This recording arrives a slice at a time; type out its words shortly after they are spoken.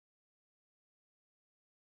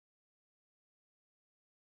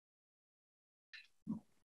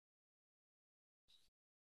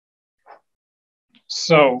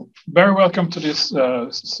So, very welcome to this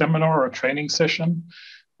seminar or training session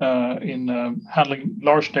in handling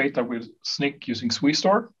large data with SNIC using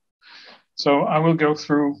Swestore. So, I will go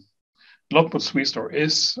through a lot what Swestore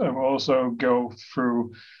is. I will also go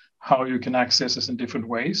through how you can access this in different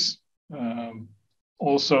ways.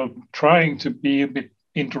 Also, trying to be a bit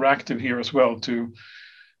interactive here as well to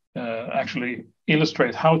actually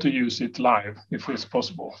illustrate how to use it live if it's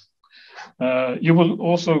possible. You will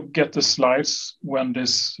also get the slides when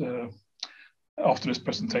this after this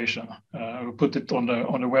presentation. We'll put it on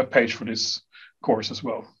the web page for this course as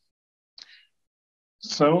well.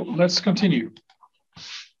 So let's continue.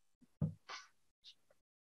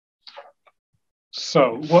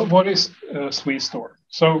 So what is Swestore?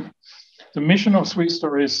 So the mission of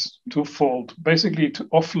Swestore is twofold, basically to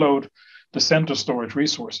offload the center storage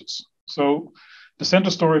resources. So the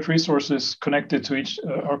center storage resources connected to each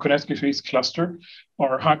are connected to each cluster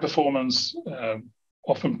are high performance,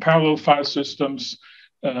 often parallel file systems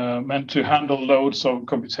meant to handle loads of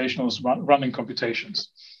computationals running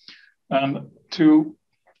computations. And to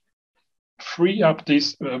free up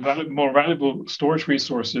these more valuable storage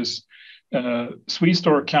resources,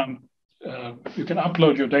 Swestore can you can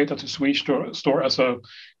upload your data to Swestore as a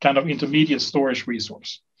kind of intermediate storage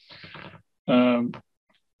resource.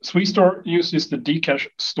 Swestore uses the Dcache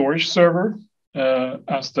storage server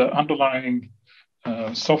as the underlying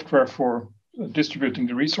software for distributing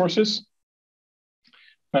the resources.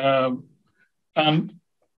 And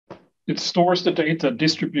it stores the data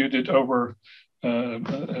distributed over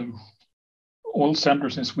all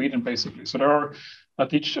centers in Sweden, basically. So there are,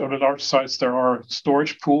 at each of the large sites, there are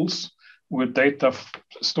storage pools with data,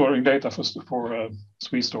 storing data for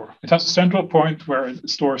Swestore. It has a central point where it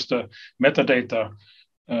stores the metadata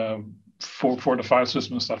for the file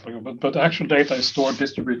system and stuff like that, but the actual data is stored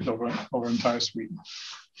distributed over entire Sweden.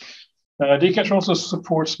 Dcache also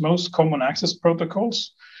supports most common access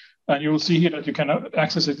protocols, and you will see here that you can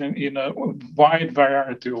access it in a wide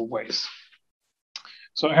variety of ways.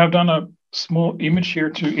 So I have done a small image here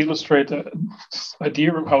to illustrate the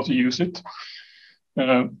idea of how to use it.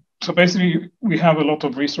 So basically, we have a lot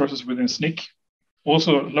of resources within SNIC,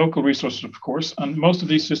 also local resources, of course, and most of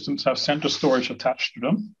these systems have center storage attached to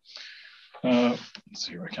them. Let's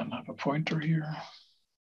see if I can have a pointer here.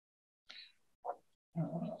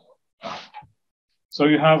 So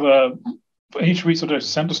you have each resource, there's a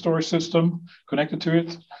center storage system connected to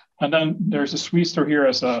it, and then there's a Swestore here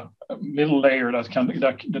as a middle layer that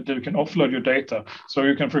you can offload your data. So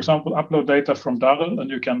you can, for example, upload data from Darrell,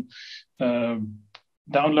 and you can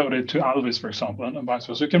download it to Alvis, for example, and vice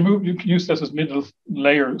versa. So you can use this as middle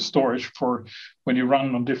layer storage for when you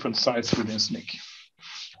run on different sites within SNIC.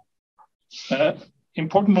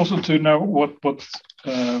 Important also to know what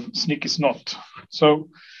SNIC is not. So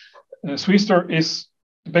Swestore is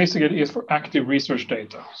basically for active research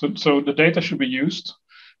data. So the data should be used,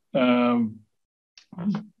 meaning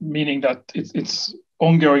that it's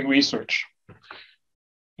ongoing research.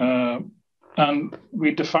 And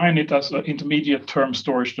we define it as an intermediate term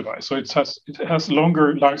storage device. So it has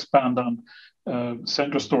longer lifespan than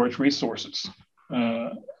central storage resources.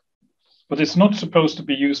 But it's not supposed to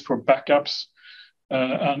be used for backups.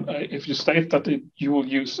 And if you state that you will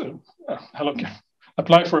use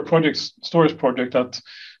apply for a storage project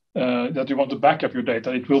that you want to back up your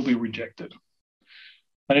data, it will be rejected.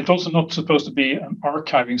 And it's also not supposed to be an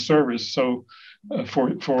archiving service. So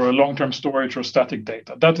for a long-term storage or static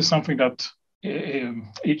data, that is something that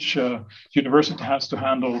each university has the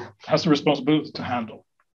responsibility to handle.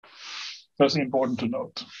 That's important to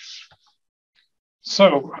note.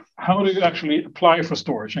 So how do you actually apply for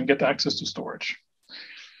storage and get access to storage?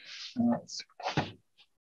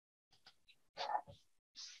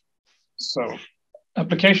 So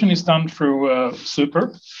application is done through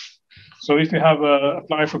Super. So if you have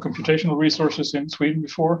applied for computational resources in Sweden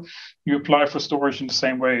before, you apply for storage in the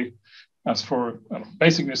same way as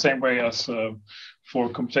basically the same way as for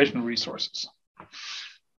computational resources.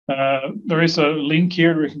 There is a link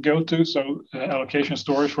here we can go to, so allocation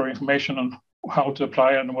storage for information on how to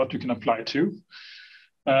apply and what you can apply to.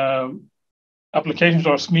 Applications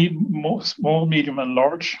are small, medium, and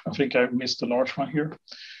large. I think I missed the large one here.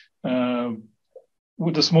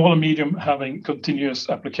 With the small and medium having continuous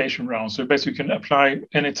application rounds. So basically you can apply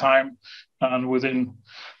anytime, and within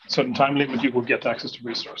a certain time limit, you will get access to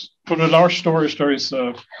resource. For the large storage, there is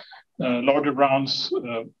larger rounds,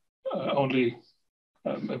 only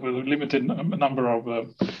with a limited number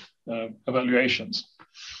of evaluations.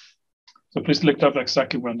 So please look up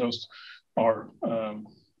exactly when those are,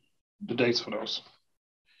 the dates for those.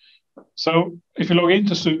 So if you log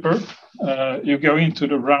into Super, you go into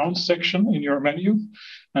the rounds section in your menu,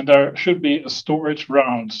 and there should be a storage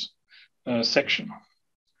rounds section.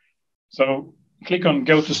 So click on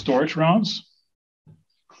go to storage rounds.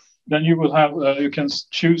 Then you will have, you can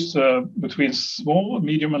choose between small,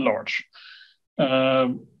 medium, and large.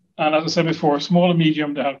 And as I said before, small and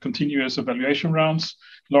medium, they have continuous evaluation rounds.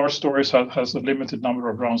 Large storage has a limited number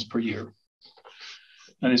of rounds per year.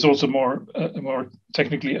 And it's also more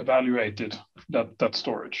technically evaluated, that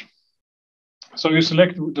storage. So you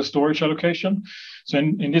select the storage allocation. So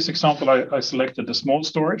in this example, I selected the small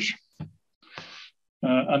storage.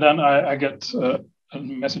 And then I get a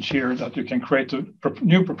message here that you can create a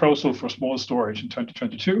new proposal for small storage in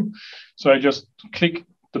 2022. So I just click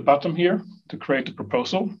the button here to create a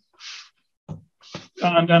proposal.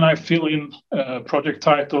 And then I fill in project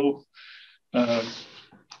title.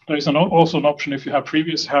 There is also an option if you have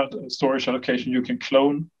previously had a storage allocation, you can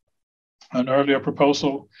clone an earlier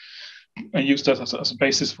proposal and use that as a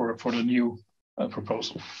basis for the new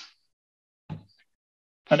proposal.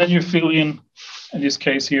 And then you fill in this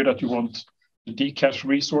case here, that you want the Dcache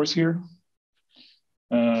resource here,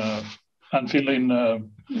 and fill in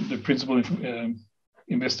the principal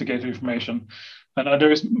investigative information. And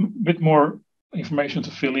there is a bit more information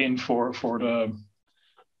to fill in for the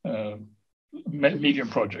medium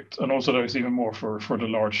project, and also there is even more for the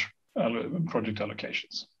large project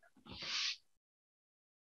allocations.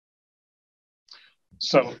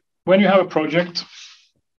 So when you have a project,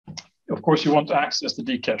 of course you want to access the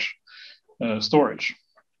Dcache storage,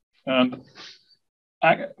 and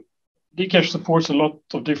Dcache supports a lot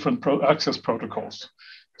of different access protocols.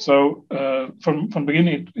 So from the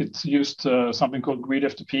beginning, it's used something called Grid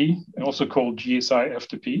FTP, and also called GSI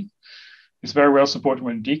FTP. It's very well supported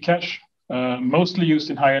with Dcache, mostly used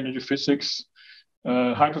in high energy physics,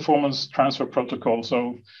 high performance transfer protocol.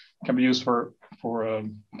 So can be used for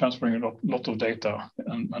transferring a lot of data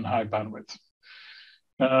and high bandwidth.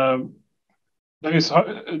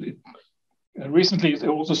 Recently, it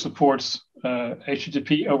also supports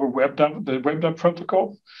HTTP over WebDAV, the WebDAV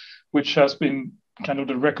protocol, which has been kind of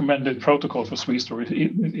the recommended protocol for Swestore.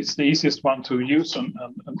 It's the easiest one to use and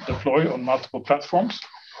deploy on multiple platforms.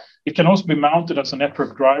 It can also be mounted as a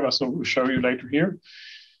network drive, as I will show you later here.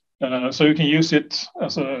 So you can use it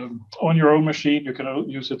as on your own machine. You can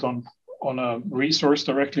use it on a resource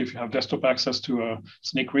directly if you have desktop access to a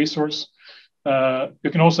SNIC resource.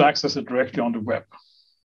 You can also access it directly on the web.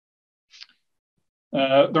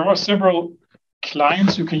 There are several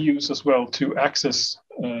clients you can use as well to access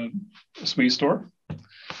Swestore.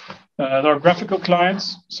 There are graphical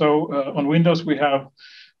clients. So on Windows, we have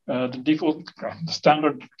the default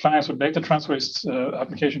standard clients for data transfer is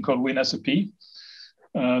application called WinSFP.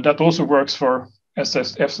 That also works for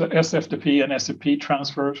SFTP and SFP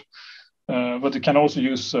transfers, but it can also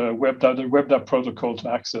use WebDAV, the WebDAV protocol to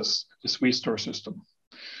access the Swestore system.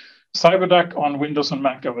 CyberDAC on Windows and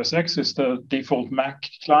Mac OS X is the default Mac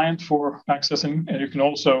client for accessing, and you can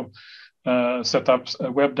also set up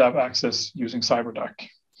a WebDAV access using CyberDAC.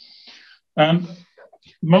 And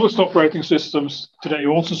most operating systems today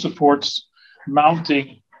also supports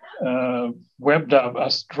mounting WebDAV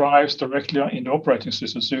as drives directly in the operating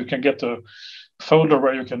system, so you can get a folder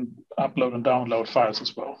where you can upload and download files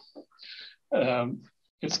as well.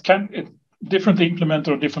 It's differently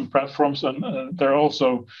implemented on different platforms, and there are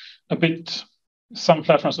also some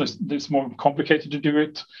platforms it's more complicated to do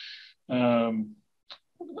it.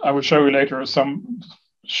 I will show you later some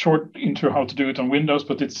short intro how to do it on Windows,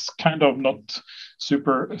 but it's kind of not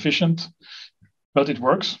super efficient, but it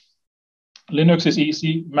works. Linux is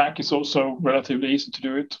easy. Mac is also relatively easy to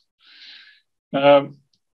do it.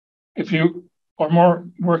 If you are more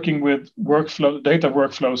working with data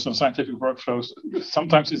workflows and scientific workflows,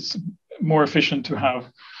 sometimes it's more efficient to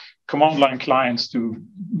have command line clients to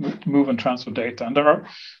move and transfer data. And there are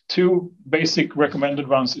two basic recommended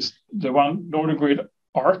ones. Is the one Northern Grid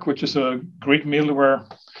Arc, which is a grid middleware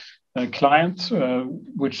client,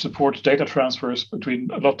 which supports data transfers between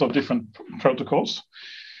a lot of different protocols.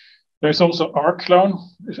 There's also ArcClone,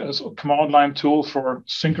 as a command line tool for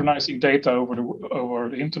synchronizing data over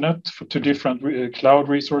the internet to different cloud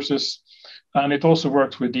resources. And it also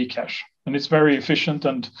works with Dcache. And it's very efficient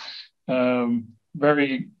and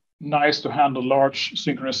very nice to handle large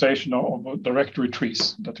synchronization of directory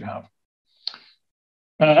trees that you have.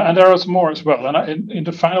 And there is more as well. And in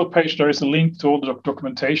the final page, there is a link to all the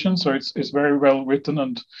documentation. So it's very well written,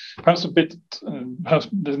 and perhaps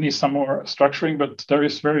there needs some more structuring, but there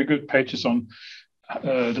is very good pages on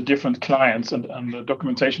the different clients and the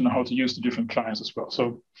documentation on how to use the different clients as well.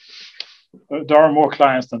 So there are more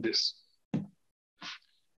clients than this.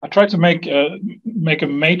 I try to make a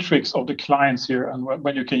matrix of the clients here and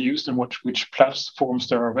when you can use them, which platforms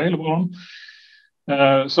they're available on.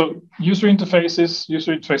 So user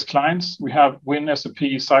interface clients, we have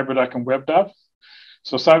WinSAP, CyberDAC, and WebDAV.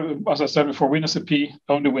 So as I said before, WinSAP,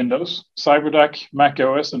 only Windows, CyberDAC, Mac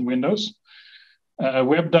OS, and Windows.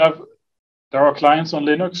 WebDAV, there are clients on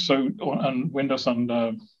Linux, so on Windows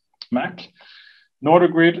and Mac.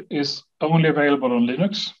 NorderGrid is only available on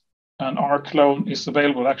Linux, and rclone is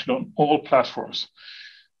available actually on all platforms.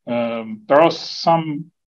 There are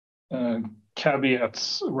some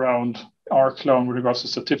caveats around rclone with regards to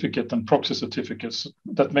certificate and proxy certificates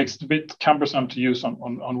that makes it a bit cumbersome to use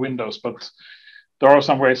on Windows, but there are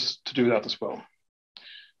some ways to do that as well.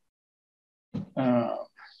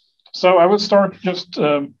 So I will start just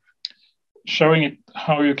showing it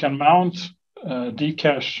how you can mount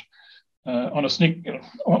Dcache on a SNIC,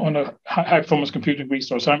 on a high-performance computing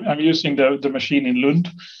resource. I'm using the machine in Lund,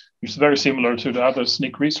 which is very similar to the other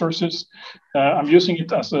SNIC resources. I'm using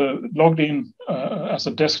it as a logged in as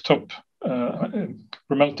a desktop,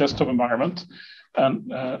 remote desktop environment,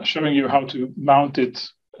 and showing you how to mount it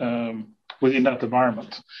within that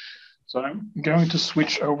environment. So I'm going to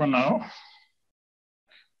switch over now.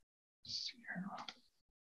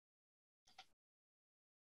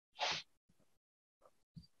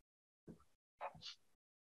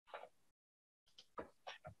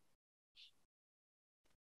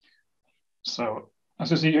 So as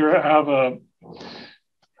you see here, I have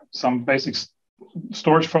some basic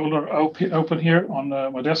storage folder open here on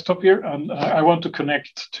my desktop here, and I want to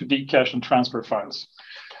connect to Dcache and transfer files.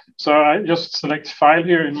 So I just select file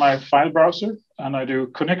here in my file browser, and I do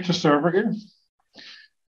connect to server here.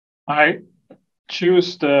 I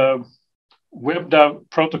choose the WebDAV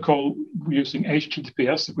protocol using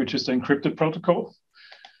HTTPS, which is the encrypted protocol.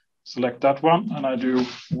 Select that one, and I do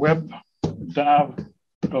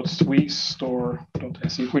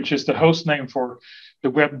webdav.swestore.se, which is the host name for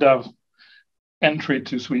the WebDAV entry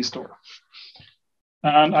to Swestore.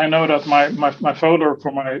 And I know that my folder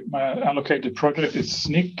for my allocated project is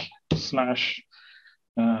SNIC /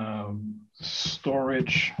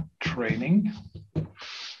 storage training.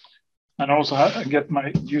 And also I get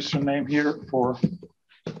my username here for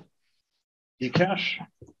Dcache.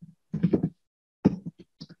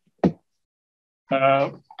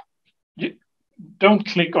 Don't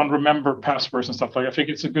click on remember passwords and stuff like that. I think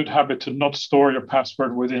it's a good habit to not store your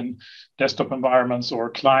password within desktop environments or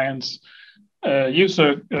clients. Use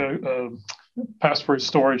a password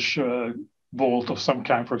storage vault of some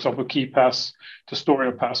kind, for example, KeePass, to store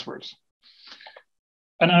your passwords.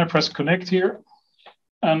 And then I press connect here.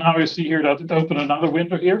 And now you see here that it opened another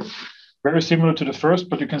window here, very similar to the first,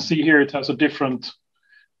 but you can see here it has a different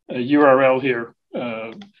URL here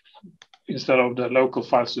instead of the local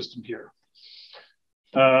file system here.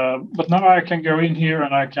 But now I can go in here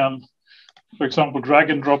and I can, for example,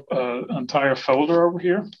 drag and drop an entire folder over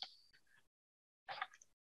here.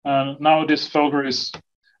 And now this folder is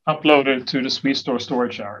uploaded to the Swestore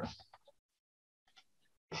storage area.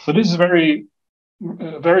 So this is a very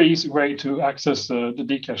easy way to access the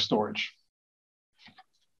Dcache storage.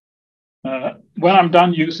 When I'm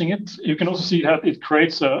done using it, you can also see that it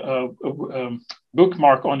creates a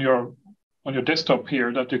bookmark on your desktop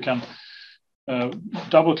here that you can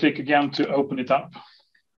double click again to open it up.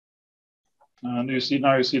 And you see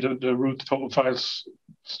the root files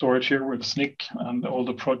storage here with SNIC and all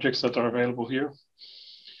the projects that are available here.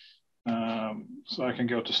 So I can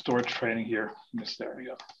go to storage training here in this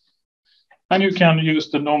area. And you can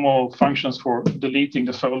use the normal functions for deleting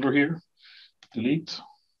the folder here. Delete,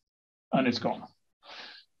 and it's gone.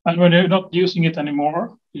 And when you're not using it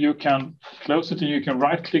anymore, you can close it and you can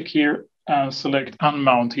right click here and select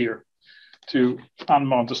unmount here to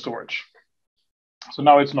unmount the storage. So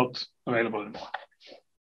now it's not available anymore.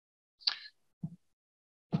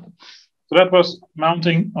 So that was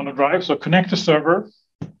mounting on the drive. So connect the server,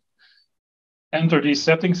 enter these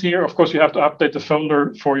settings here. Of course, you have to update the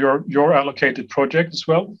folder for your allocated project as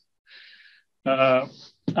well.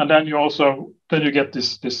 And then you get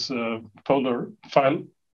this folder file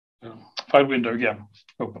window again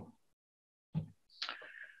open.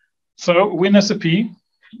 So WinSAP,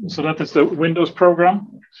 so that is the Windows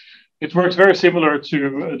program. It works very similar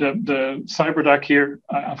to the CyberDAC here.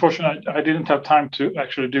 Unfortunately, I didn't have time to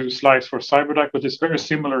actually do slides for CyberDAC, but it's very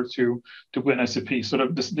similar to WinSAP. So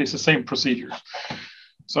this is the same procedure.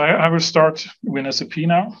 So I will start WinSAP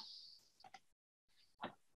now.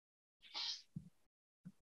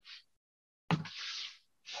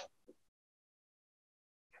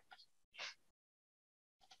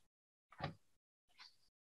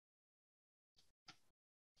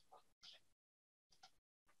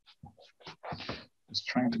 Just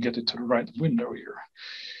trying to get it to the right window here.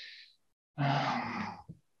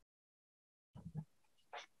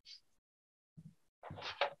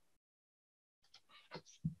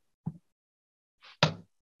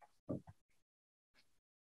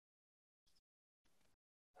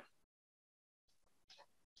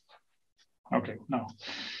 Okay, no,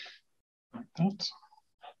 like that.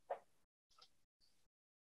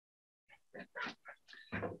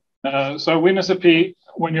 So WinSAP,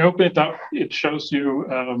 when you open it up, it shows you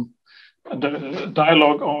the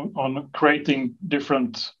dialogue on creating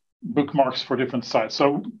different bookmarks for different sites.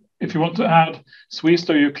 So if you want to add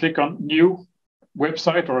Swestore, you click on new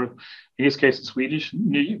website, or in this case in Swedish,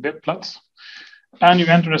 ny webbplats, and you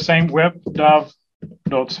enter the same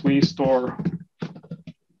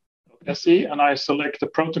webdav.swestore.se, and I select the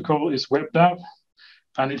protocol is webdav,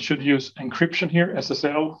 and it should use encryption here,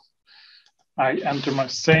 SSL. I enter my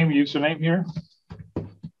same username here.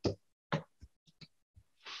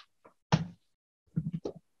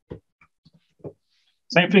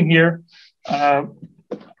 Same thing here.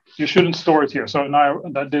 You shouldn't store it here. So now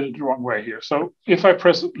I did it the wrong way here. So if I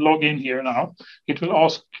press log in here now, it will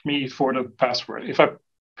ask me for the password. If I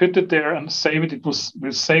put it there and save it, it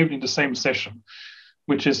will save in the same session,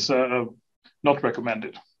 which is not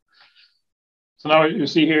recommended. So now you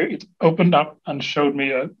see here, it opened up and showed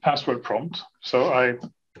me a password prompt. So I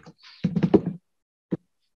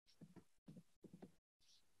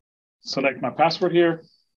select my password here.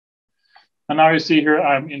 And now you see here,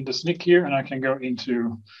 I'm in the SNIC here, and I can go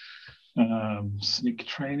into SNIC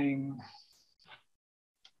training.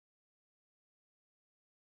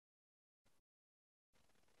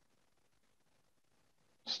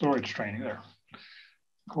 Storage training there,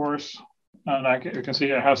 of course. And you can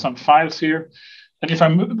see I have some files here. And if I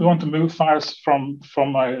want to move files from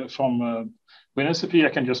WinSAP, I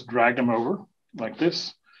can just drag them over like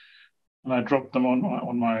this. And I drop them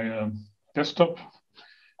on my desktop.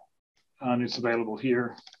 And it's available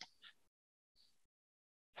here.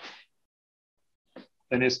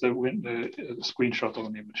 Then it's the screenshot of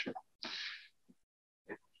an image here.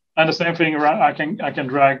 And the same thing around, I can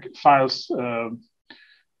drag files to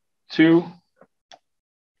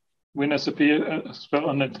WinSAP as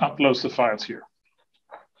well, and it uploads the files here.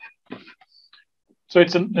 So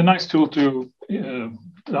it's a nice tool to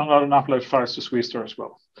download and upload files to Swestore as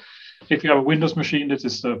well. If you have a Windows machine, this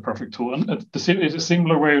is the perfect tool. And it's a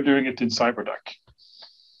similar way of doing it in CyberDuck.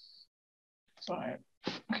 So I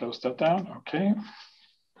close that down, okay.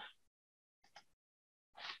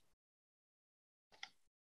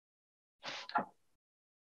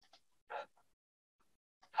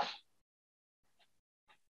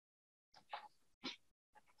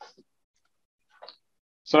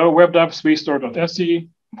 So webdav.swestore.se,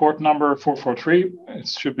 port number 443. It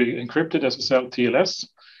should be encrypted SSL TLS.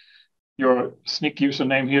 Your SNIC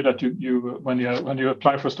username here that when you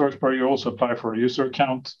apply for storage power, you also apply for a user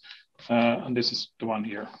account, and this is the one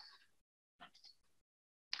here.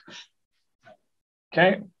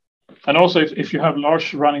 Okay, and also if you have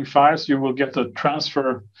large running files, you will get a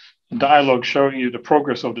transfer dialog showing you the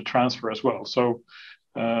progress of the transfer as well. So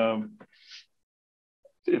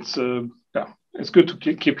it's good to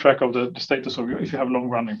keep track of the status of if you have long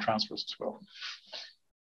running transfers as well.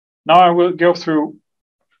 Now I will go through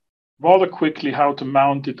rather quickly how to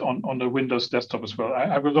mount it on the Windows desktop as well.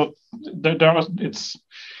 I will not, it's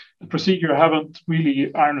a procedure I haven't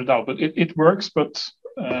really ironed it out, but it works, but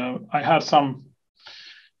I had some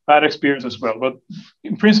bad experience as well. But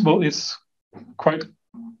in principle, it's quite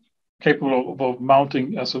capable of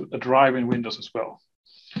mounting as a drive in Windows as well.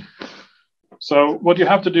 So what you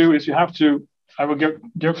have to do is I will go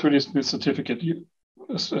through this certificate.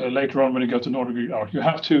 Later on when you go to Nordic Art, you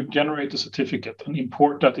have to generate a certificate and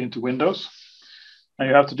import that into Windows. And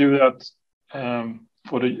you have to do that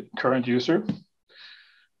for the current user.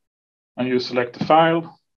 And you select the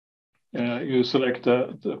file, you select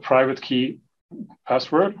the private key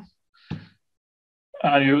password,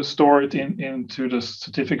 and you store it into the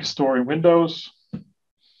certificate store in Windows.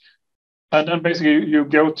 And then basically you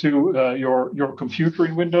go to your computer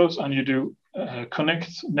in Windows and you do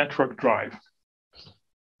connect network drive.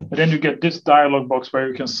 And then you get this dialog box where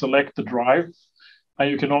you can select the drive, and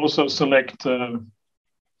you can also select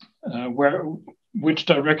which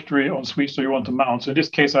directory on Swestore you want to mount. So in this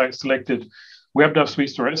case, I selected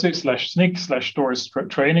webdav.swestore.se/snic/storage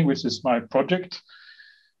training, which is my project.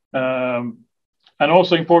 And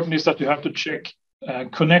also important is that you have to check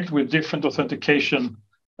connect with different authentication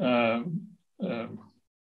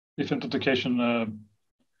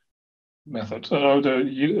methods,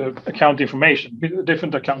 the account information,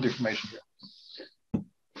 different account information here.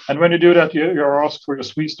 And when you do that, you're asked for your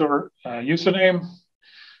Swestore username,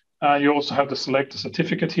 You also have to select a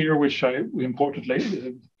certificate here, which we imported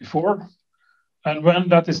before. And when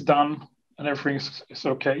that is done and everything is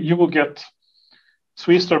okay, you will get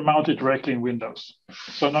Swestore mounted directly in Windows.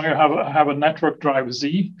 So now you have a network drive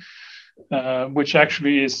Z, which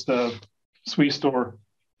actually is the Swestore,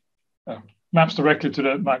 maps directly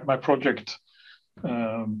to my project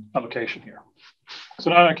allocation here. So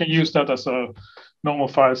now I can use that as a normal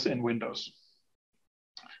files in Windows.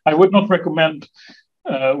 I would not recommend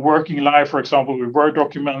working live, for example, with Word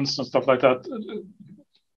documents and stuff like that.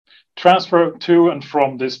 Transfer to and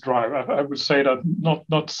from this drive. I would say that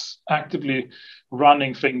not actively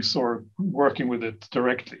running things or working with it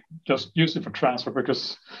directly. Just use it for transfer,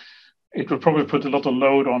 because it will probably put a lot of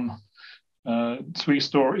load on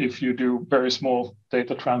Swestore if you do very small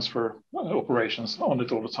data transfer operations on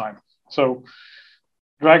it all the time. So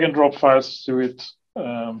drag and drop files to it.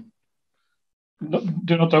 Do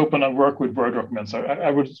not open and work with Word documents. I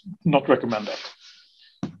would not recommend that.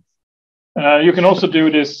 You can also do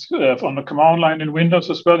this on the command line in Windows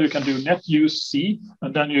as well. You can do net use C,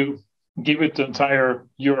 and then you give it the entire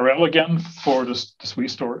URL again for the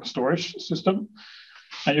Swestore storage system.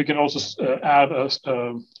 And you can also add a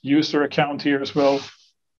user account here as well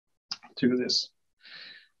to this.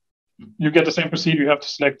 You get the same procedure. You have to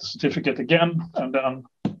select the certificate again, and then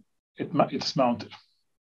it's mounted.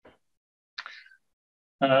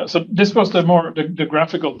 So this was the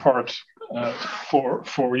graphical part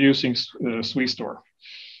for using Swestore.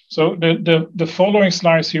 So the following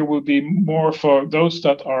slides here will be more for those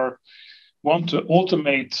that want to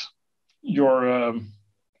automate your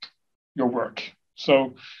work.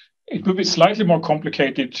 So it will be slightly more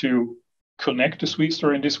complicated to connect to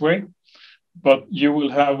Swestore in this way, but you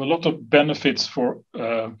will have a lot of benefits for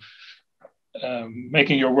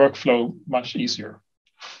making your workflow much easier.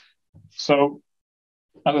 So,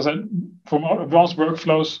 as I said, for more advanced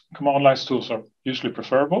workflows, command line tools are usually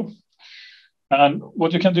preferable. And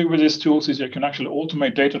what you can do with these tools is you can actually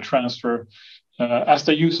automate data transfer as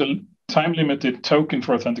they use a time-limited token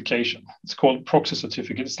for authentication. It's called proxy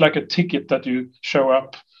certificate. It's like a ticket that you show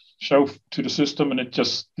to the system, and it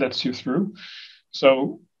just lets you through.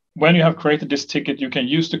 So when you have created this ticket, you can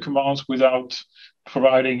use the commands without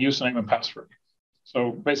providing username and password.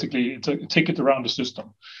 So basically, it's a ticket around the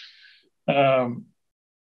system.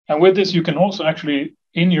 And with this, you can also actually,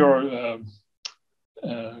 in your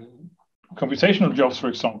computational jobs, for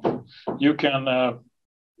example, you can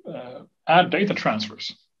add data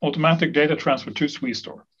transfers, automatic data transfer to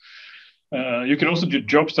Swestore. You can also do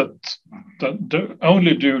jobs that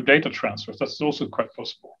only do data transfers. That's also quite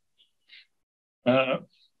possible.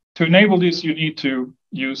 To enable this, you need to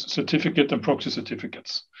use certificate and proxy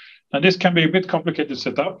certificates. And this can be a bit complicated to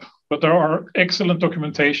set up, but there are excellent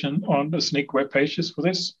documentation on the SNIC web pages for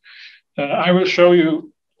this. I will show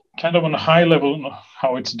you kind of on a high level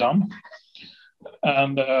how it's done.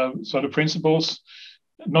 And so the principles,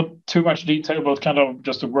 not too much detail, but kind of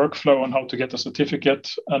just a workflow on how to get a certificate,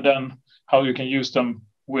 and then how you can use them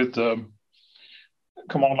with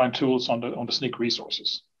command line tools on the SNIC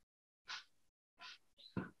resources.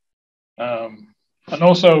 And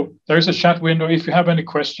also, there is a chat window. If you have any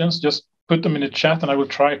questions, just put them in the chat, and I will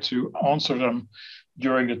try to answer them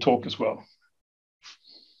during the talk as well.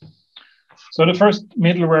 So the first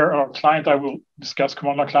middleware or client I will discuss,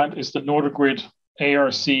 command line client, is the NorderGrid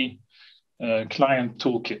ARC client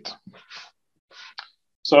toolkit.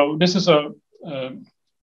 So this is a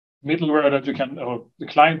middleware that you can, or the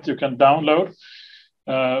client you can download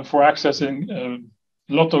for accessing a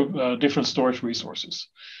lot of different storage resources.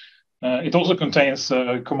 It also contains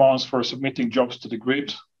commands for submitting jobs to the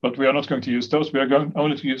grid, but we are not going to use those. We are going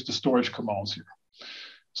only to use the storage commands here.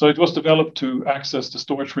 So it was developed to access the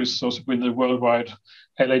storage resources within the worldwide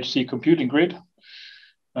LHC computing grid.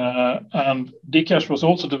 And Dcache was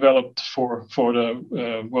also developed for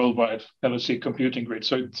the worldwide LHC computing grid.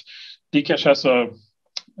 So Dcache has a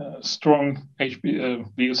strong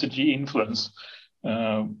VLCG influence.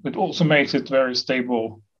 It also makes it very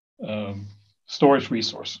stable storage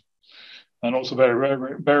resource, and also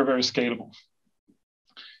very scalable.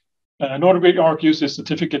 NorderGrid ARC uses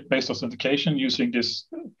certificate-based authentication using this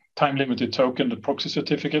time-limited token, the proxy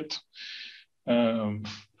certificate. The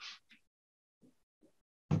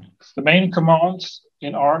main commands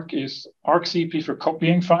in ARC is arccp for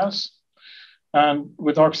copying files. And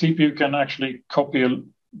with arccp, you can actually copy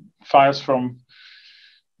files from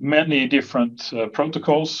many different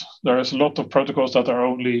protocols. There is a lot of protocols that are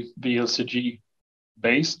only VLCG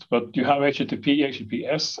based, but you have HTTP,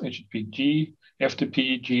 HTTPS, HTTPG,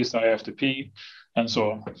 FTP, GSI, FTP, and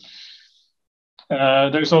so on.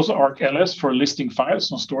 There is also ARC LS for listing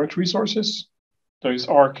files on storage resources. There is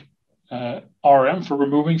ARC RM for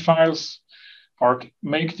removing files,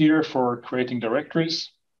 arc-make-dir for creating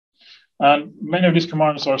directories. And many of these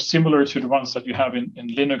commands are similar to the ones that you have in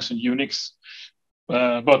Linux and Unix,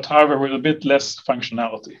 but however, with a bit less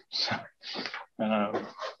functionality.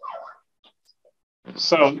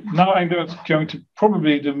 So now I'm going to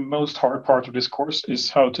probably the most hard part of this course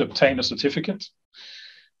is how to obtain a certificate.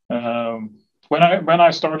 When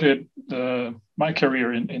I started my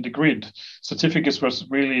career in the grid, certificates was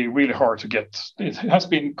really hard to get. It has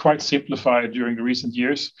been quite simplified during the recent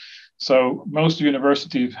years. So most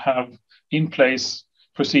universities have in place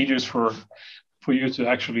procedures for you to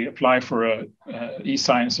actually apply for a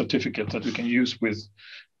e-sign certificate that you can use with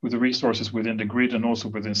the resources within the grid and also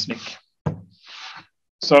within SNIC.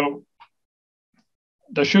 So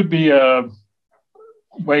there should be a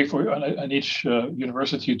way for each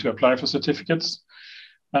university to apply for certificates.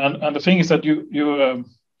 And the thing is that you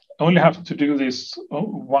only have to do this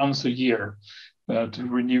once a year to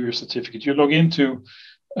renew your certificate. You log into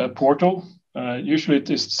a portal. Usually it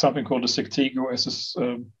is something called the Sectigo SS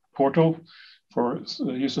portal for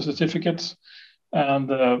user certificates.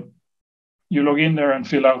 And you log in there and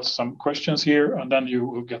fill out some questions here, and then you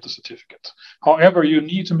will get the certificate. However, you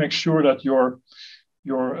need to make sure that your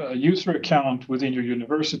user account within your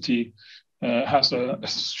university has an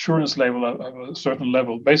assurance level of a certain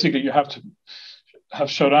level. Basically, you have to have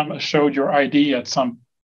showed your ID at some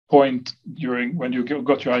point during when you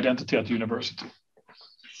got your identity at the university.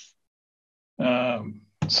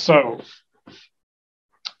 So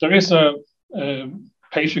there is a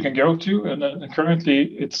page you can go to, and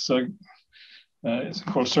currently it's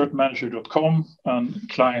called certmanager.com and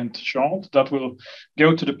client chart that will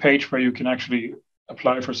go to the page where you can actually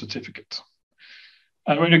apply for a certificate.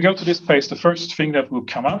 And when you go to this page, the first thing that will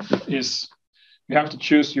come up is you have to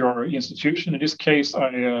choose your institution. In this case,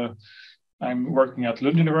 I'm working at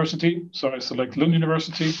Lund University, so I select Lund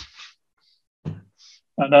University.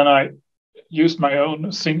 And then I use my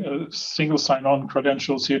own single sign-on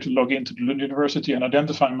credentials here to log into the Lund University and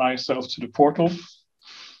identify myself to the portal.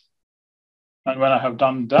 And when I have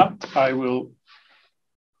done that, I will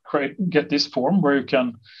get this form where you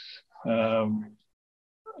can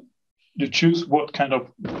you choose what kind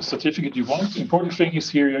of certificate you want. The important thing is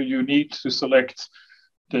here you need to select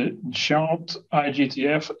the chart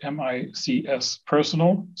IGTF MICS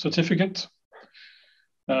personal certificate.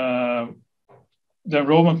 The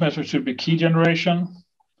enrollment method should be key generation.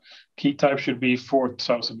 Key type should be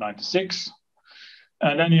 4096.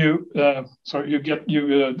 And then you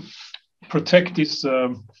protect this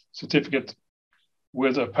certificate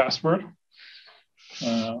with a password.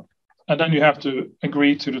 And then you have to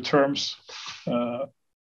agree to the terms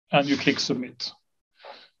and you click submit.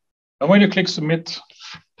 And when you click submit,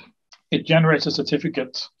 it generates a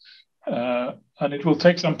certificate and it will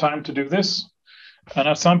take some time to do this. And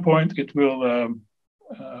at some point it will,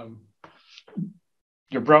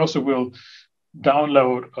 your browser will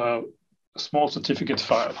download a small certificate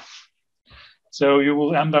file. So you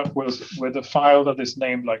will end up with a file that is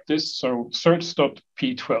named like this, so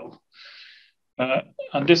certs.p12.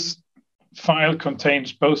 And this file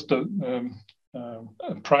contains both the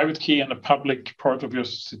private key and a public part of your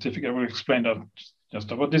certificate. I will explain that just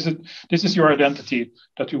now. But this is your identity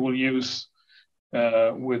that you will use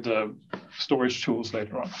with the storage tools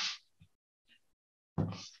later on.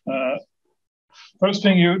 First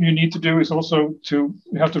thing you need to do is also you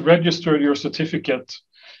have to register your certificate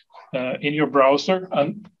in your browser.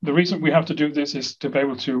 And the reason we have to do this is to be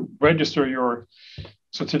able to register your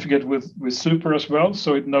certificate with Super as well,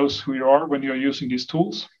 so it knows who you are when you're using these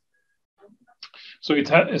tools. So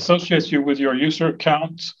it associates you with your user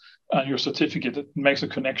account and your certificate. It makes a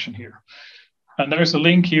connection here. And there is a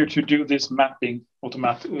link here to do this mapping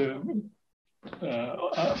automatically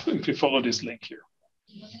if you follow this link here.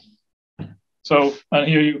 So, and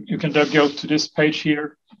here you can then go to this page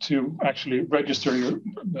here to actually register your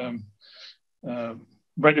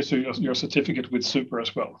certificate with Super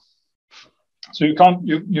as well. So you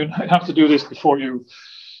have to do this before you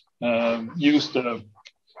use the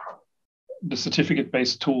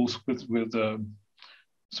certificate-based tools with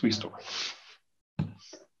Swestore.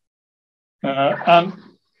 And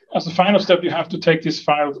as a final step, you have to take this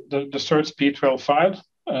file, the certs P12 file,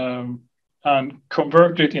 and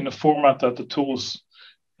convert it in a format that the tools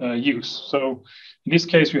use. So in this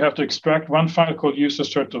case, you have to extract one file called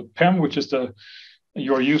usercert.pem, which is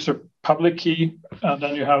your user public key, and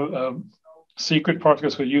then you have secret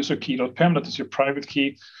particles called userkey.pem, that is your private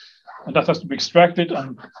key, and that has to be extracted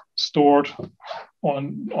and stored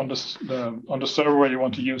on the server where you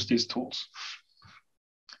want to use these tools.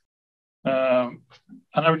 And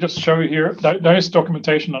I will just show you here, there is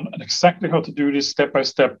documentation on exactly how to do this step by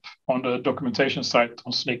step on the documentation site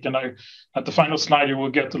on SNIC. And at the final slide, you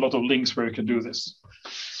will get a lot of links where you can do this.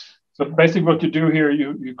 So basically what you do here,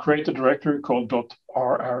 you create a directory called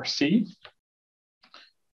 .rrc.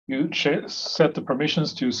 You set the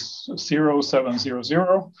permissions to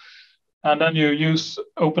 0700. And then you use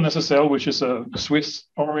OpenSSL, which is a Swiss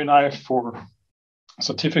RNI for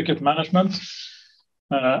certificate management.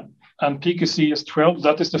 And PKCS12,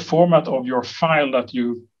 that is the format of your file that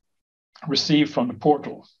you receive from the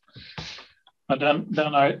portal. And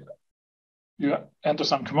then you enter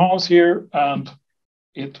some commands here, and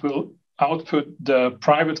it will output the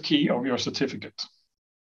private key of your certificate.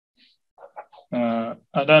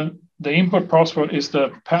 And then the input password is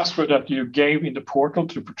the password that you gave in the portal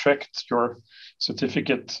to protect your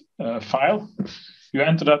certificate file. You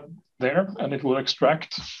enter that there, and it will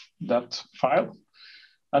extract that file.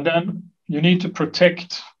 And then you need to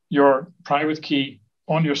protect your private key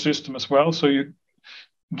on your system as well. So you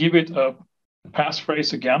give it a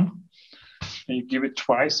passphrase again, and you give it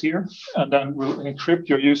twice here, and then we'll encrypt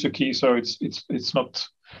your user key so it's not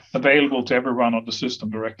available to everyone on the system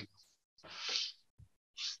directly.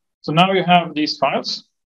 So now you have these files.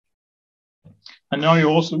 And now you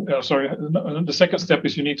also, the second step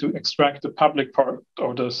is you need to extract the public part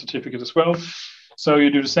of the certificate as well. So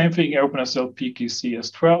you do the same thing, OpenSSL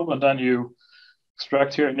PKCS12, and then you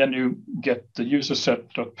extract here, and then you get the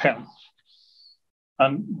userset.pen.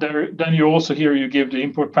 And then you also here, you give the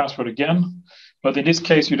import password again. But in this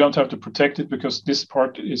case, you don't have to protect it because this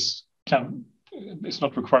part is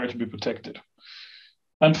not required to be protected.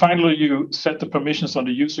 And finally, you set the permissions on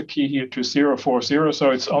the user key here to 040,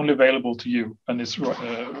 so it's only available to you, and it's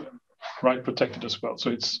write protected as well.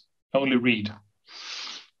 So it's only read.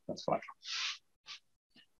 That's fine.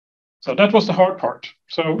 So that was the hard part.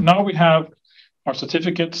 So now we have our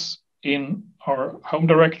certificates in our home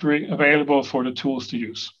directory available for the tools to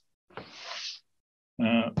use.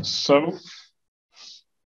 So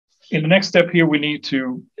in the next step here, we need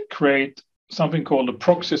to create something called a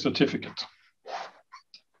proxy certificate.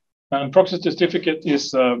 And proxy certificate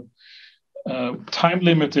is a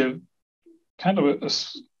time-limited kind of a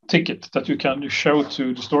ticket that you can show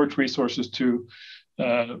to the storage resources to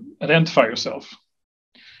identify yourself.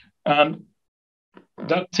 And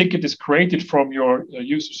that ticket is created from your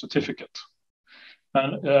user certificate.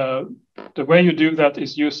 And the way you do that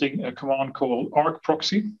is using a command called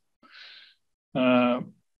arcproxy.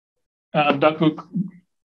 And that will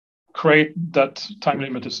create that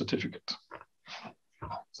time-limited certificate.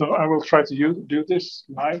 So I will try to do this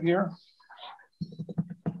live here.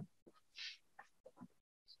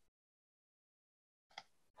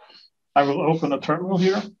 I will open a terminal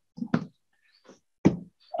here.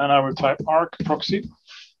 And I will type arcproxy.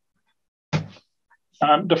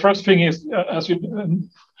 And the first thing is, as we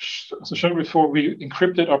showed before, we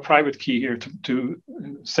encrypted our private key here to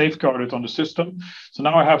safeguard it on the system. So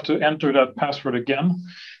now I have to enter that password again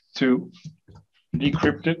to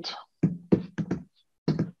decrypt it.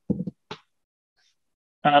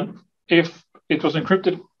 And if it was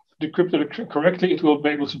decrypted correctly, it will be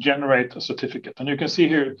able to generate a certificate. And you can see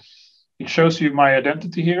here, it shows you my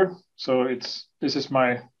identity here. So this is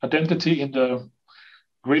my identity in the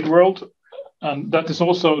grid world. And that is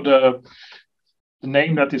also the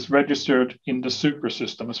name that is registered in the super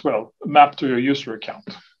system as well, mapped to your user account.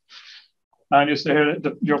 And you say here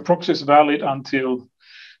that your proxy is valid until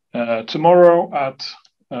tomorrow at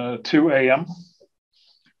 2 a.m.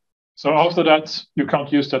 So after that, you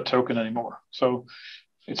can't use that token anymore. So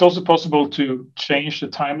it's also possible to change the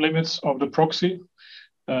time limits of the proxy.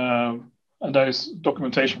 And there is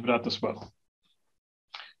documentation for that as well.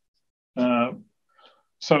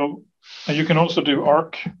 And you can also do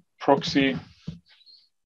arc proxy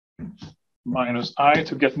 -I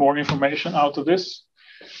to get more information out of this.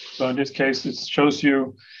 So in this case, it shows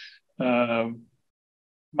you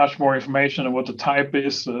much more information on what the type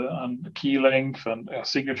is and the key length and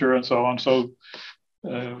signature and so on. So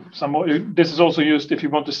this is also used if you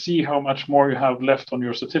want to see how much more you have left on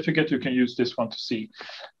your certificate. You can use this one to see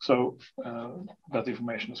that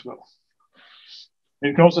information as well.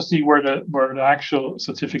 You can also see where the actual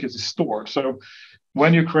certificate is stored. So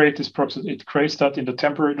when you create this proxy, it creates that in the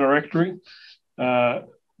temporary directory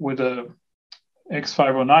with a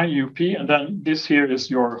X509 UP, and then this here is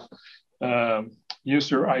your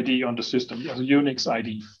user ID on the system, as a Unix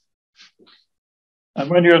ID. And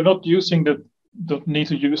when you're not using don't need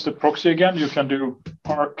to use the proxy again, you can do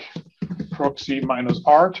arc proxy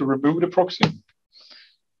 -R to remove the proxy.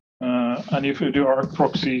 And if you do arc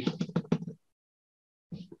proxy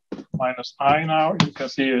 -I now, you can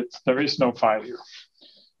see it. There is no file here.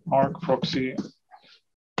 Arc proxy.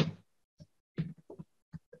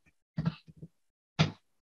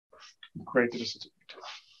 Created a certificate.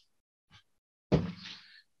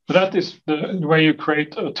 So that is the way you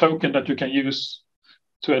create a token that you can use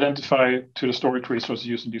to identify to the storage resource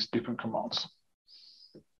using these different commands.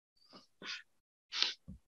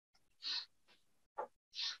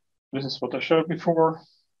 This is what I showed before.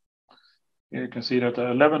 Here you can see that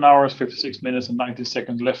 11 hours, 56 minutes, and 19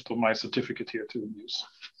 seconds left of my certificate here to use.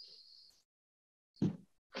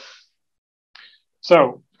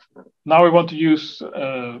 So now we want to use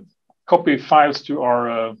copy files to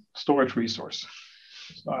our storage resource.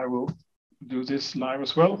 So I will do this live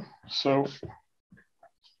as well. So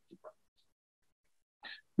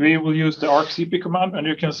we will use the arccp command, and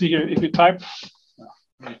you can see here if you type,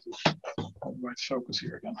 right focus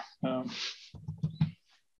here again.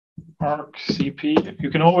 Arccp, you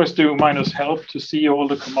can always do -help to see all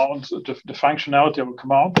the commands, the functionality of a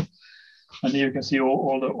command. And here you can see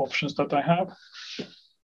all the options that I have.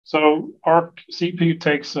 So arccp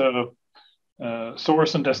takes a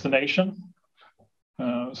source and destination.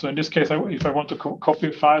 So in this case, if I want to copy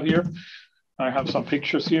a file here, I have some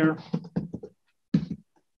pictures here.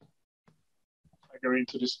 I go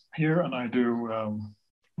into this here and I do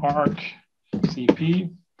arccp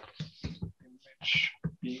image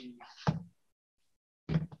b,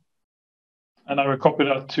 and I will copy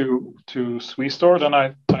that to Swestore. Then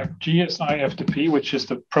I type GSI-FTP, which is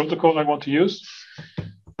the protocol I want to use.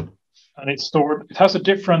 And it's stored, it has a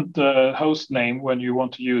different host name when you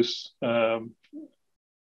want to use the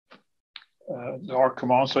ARC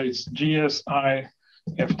command. So it's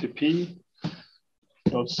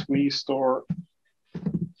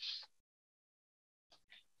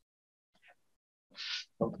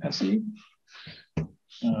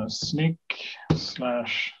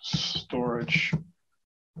SNIC/storage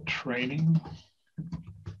training.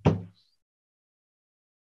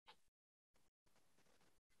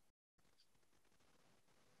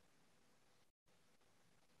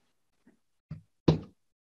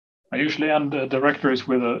 I usually end the directories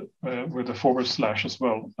with a / as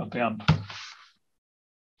well at the end.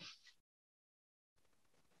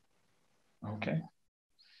 Okay.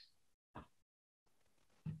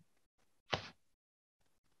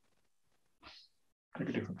 Take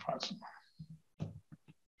a different file.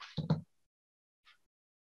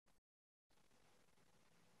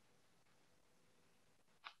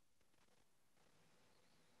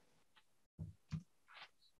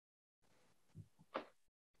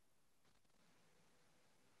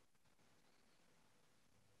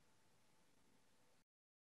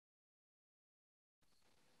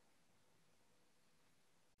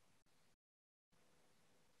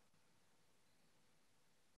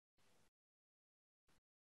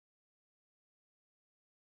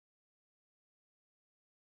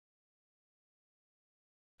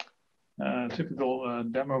 Typical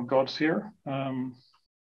demo gods here.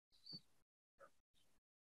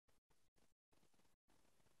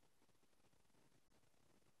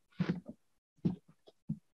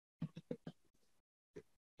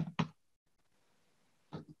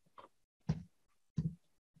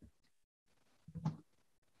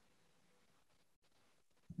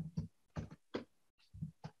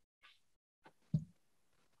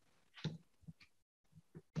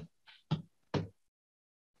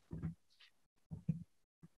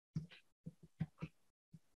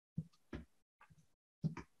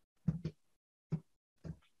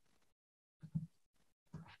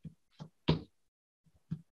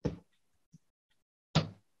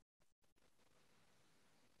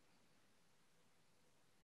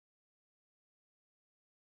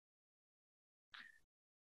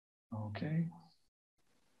 Okay.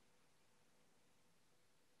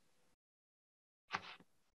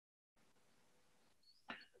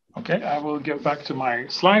 Okay, I will get back to my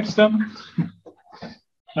slides then.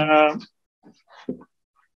 Let's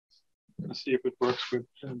see if it works with.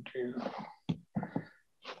 I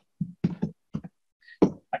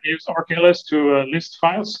can use ArcLS to list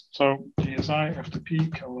files. So GSI FTP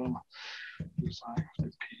GSI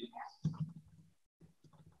FTP.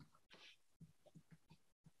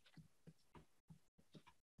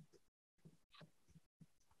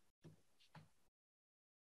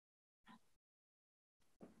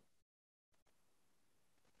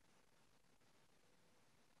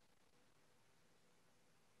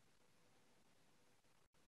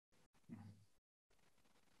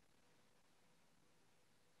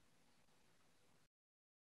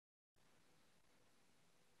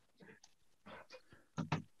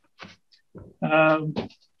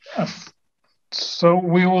 So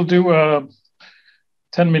we will do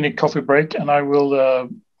 10-minute coffee break, and I will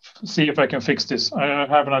see if I can fix this. I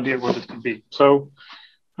have an idea what it could be. So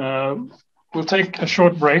we'll take a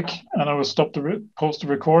short break, and I will stop the pause the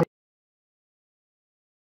recording.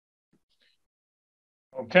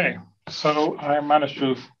 Okay, so I managed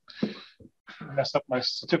to mess up my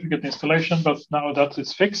certificate installation, but now that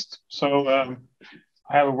it's fixed, so I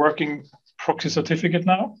have a working proxy certificate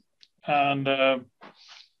now, and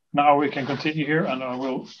now we can continue here, and I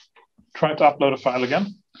will try to upload a file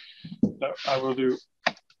again. So I will do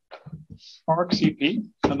arccp,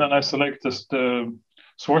 and then I select the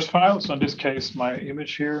source file. So in this case, my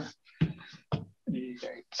image here,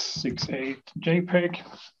 E868 JPEG,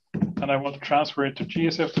 and I want to transfer it to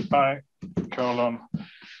GSFTP colon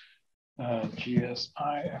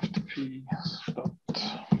GSIFTP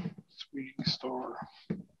Swestore.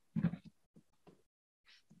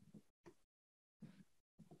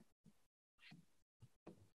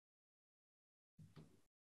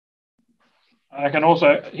 I can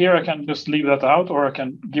also, here I can just leave that out, or I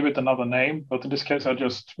can give it another name, but in this case I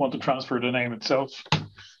just want to transfer the name itself.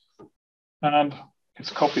 And it's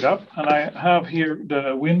copied up, and I have here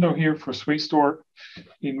the window here for Swestore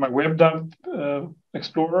in my WebDAV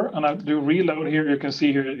Explorer, and I do reload here. You can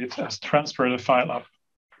see here it has transferred the file up.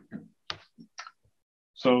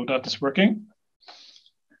 So that is working.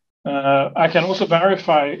 I can also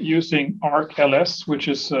verify using arcls, which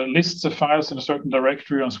is lists the files in a certain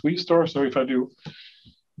directory on Swestore. So if I do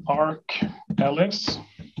arcls,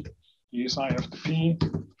 GSIFTP,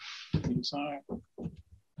 GSI,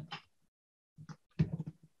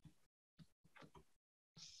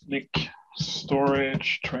 SNIC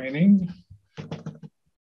storage training.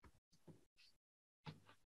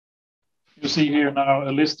 You see here now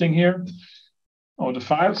a listing here of the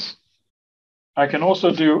files. I can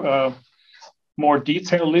also do a more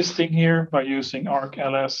detailed listing here by using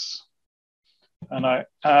arcls, and I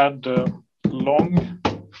add long,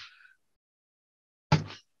 and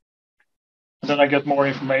then I get more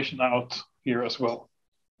information out here as well.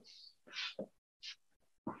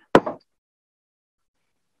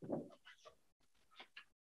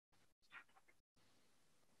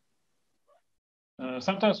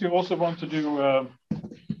 Sometimes you also want to do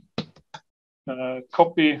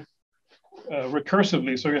copy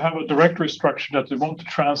recursively. So you have a directory structure that you want to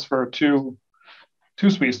transfer to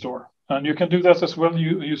Swestore. And you can do that as well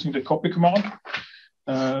using the copy command.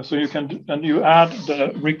 So you can, and you add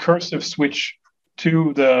the recursive switch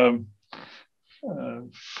to the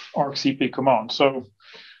arccp command. So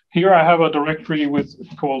here I have a directory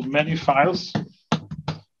called many files.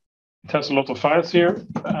 It has a lot of files here,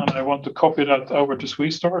 and I want to copy that over to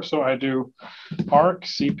Swestore. So I do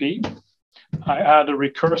arccp. I add a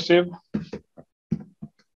recursive,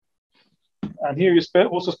 and here you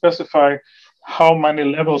also specify how many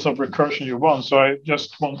levels of recursion you want. So I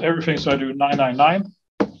just want everything, so I do 999,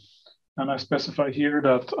 and I specify here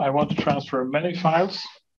that I want to transfer many files,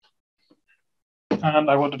 and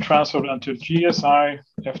I want to transfer them to GSI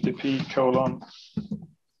FTP colon .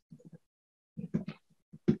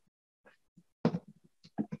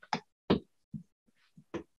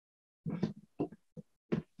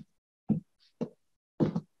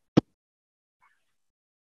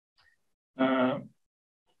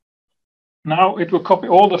 Now it will copy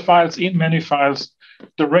all the files in many files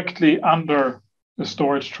directly under the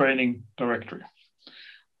storage training directory.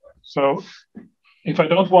 So if I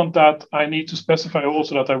don't want that, I need to specify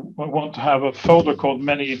also that I want to have a folder called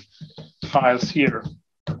many files here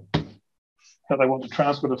that I want to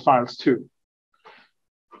transfer the files to.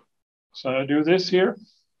 So I do this here.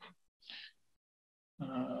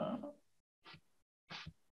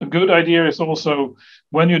 A good idea is also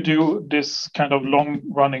when you do this kind of long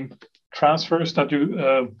running transfers that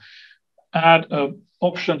you add an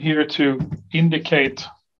option here to indicate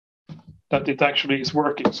that it actually is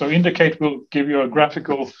working. So indicate will give you a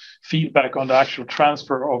graphical feedback on the actual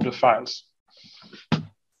transfer of the files.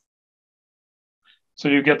 So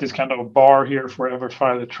you get this kind of bar here for every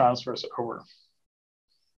file it transfers over.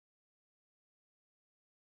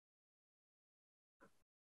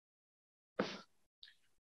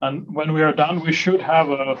 And when we are done, we should have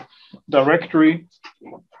a directory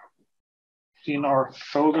in our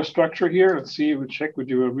folder structure here. Let's see, we check, we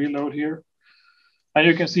do a reload here. And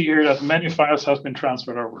you can see here that many files has been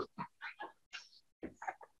transferred over.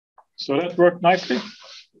 So that worked nicely.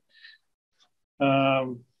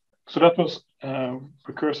 So that was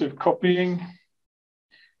recursive copying.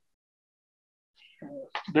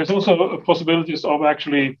 There's also possibilities of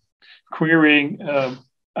actually querying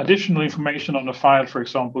additional information on a file, for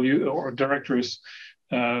example, or directories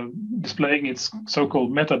displaying its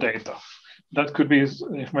so-called metadata. that could be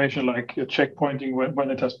information like checkpointing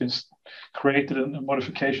when it has been created and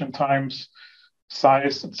modification times,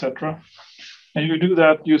 size, etc. And you do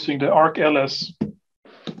that using the ArcLS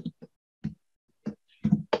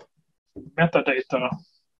metadata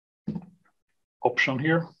option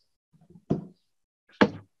here.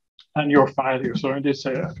 And your file here. So in this,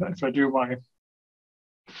 if I do my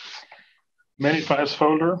many files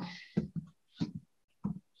folder,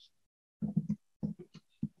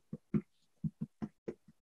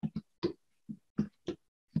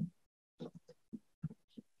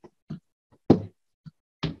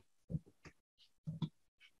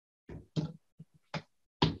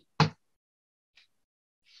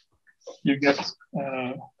 you get,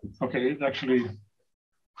 okay, it actually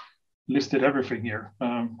listed everything here.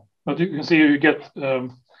 But you can see you get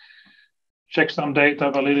checksum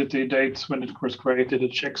data, validity dates when it was created, a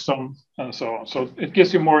checksum, and so on. So it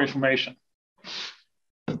gives you more information.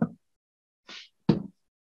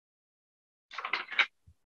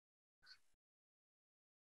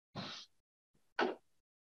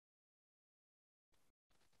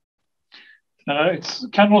 It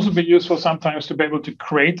can also be useful sometimes to be able to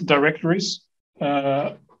create directories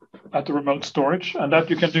at the remote storage, and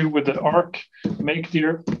that you can do with the arc make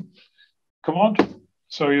dir command.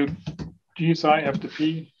 So you gsi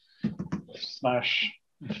ftp /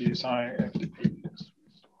 gsi ftp.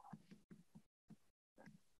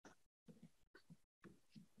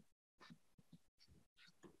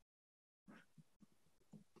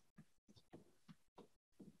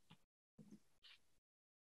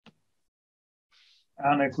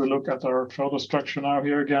 And if we look at our photo structure now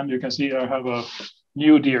here again, you can see I have a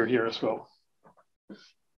new dir here as well.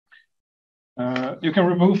 You can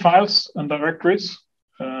remove files and directories.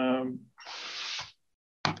 We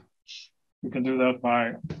can do that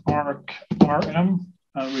by arc rm,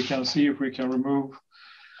 and we can see if we can remove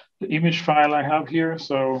the image file I have here.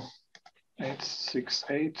 So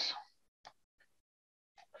 868.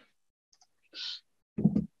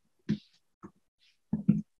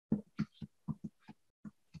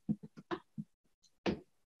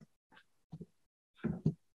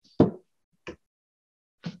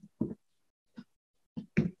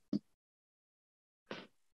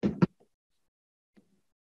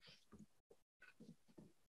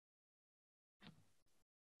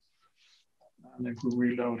 And if we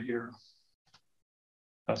reload here,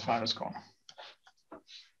 that file is gone.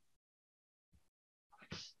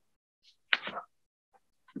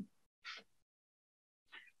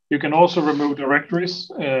 You can also remove directories.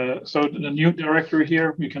 So the new directory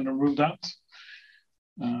here, we can remove that.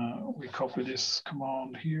 We copy this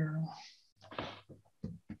command here.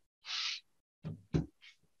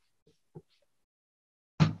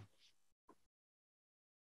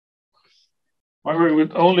 However, we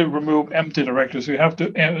would only remove empty directories. You have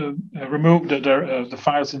to remove the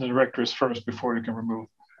files in the directories first before you can remove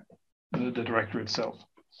the directory itself.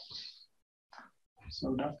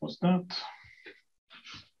 So that was that.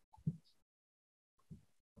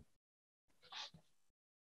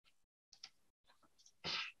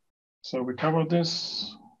 So we covered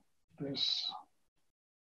this.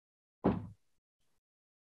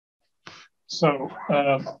 So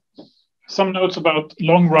some notes about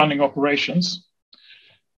long-running operations.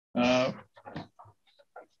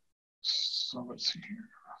 So let's see here.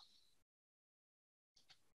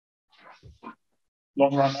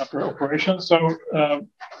 Long-run operations. So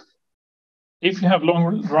if you have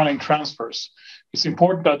long-running transfers, it's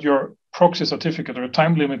important that your proxy certificate or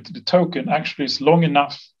time limit to the token actually is long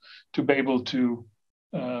enough to be able to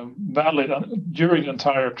valid during the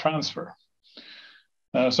entire transfer.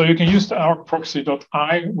 So you can use the arc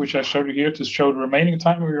proxy.I, which I showed you here, to show the remaining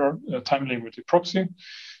time of your time limited proxy.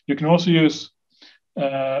 You can also use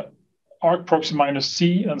arc proxy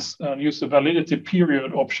 -c and use the validity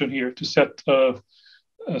period option here to set a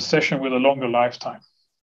session with a longer lifetime.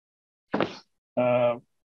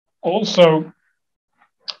 Also,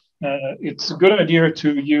 it's a good idea to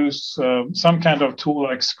use some kind of tool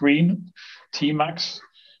like Screen, Tmax,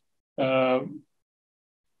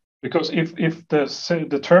 because if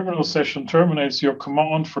the terminal session terminates, your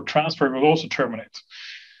command for transfer will also terminate.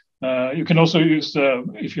 You can also use,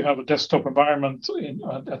 if you have a desktop environment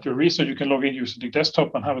at your research, you can log in using the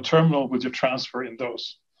desktop and have a terminal with your transfer in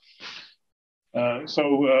those.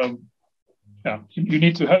 Yeah, you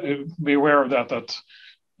need to be aware of that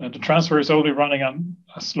the transfer is only running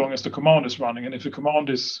as long as the command is running. And if the command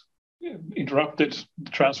is interrupted,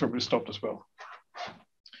 the transfer will stop as well.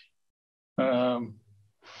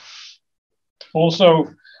 Also,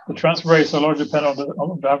 the transfer rates are largely dependent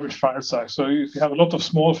on the average file size. So if you have a lot of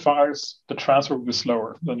small files, the transfer will be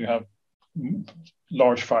slower than you have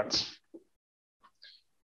large files.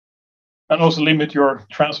 and also limit your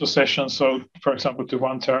transfer sessions. So, for example, to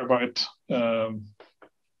 1 terabyte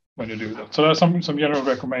when you do that. So there's some general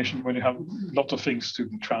recommendation when you have a lot of things to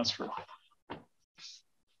transfer.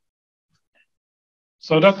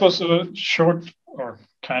 So that was a short or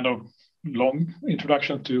kind of long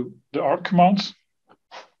introduction to the ARC commands.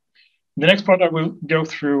 The next part I will go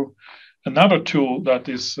through another tool that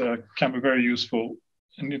is can be very useful,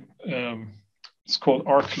 and it's called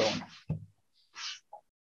rclone.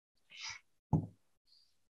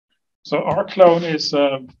 So rclone is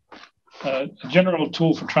a general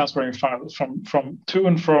tool for transferring files from to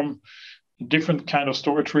and from different kind of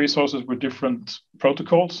storage resources with different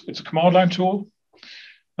protocols. It's a command line tool,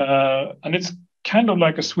 and it's kind of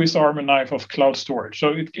like a Swiss Army knife of cloud storage.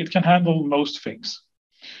 So it can handle most things.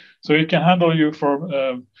 So it can handle you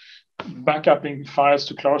for backupping files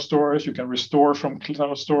to cloud storage. You can restore from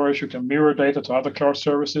cloud storage. You can mirror data to other cloud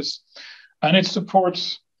services, and it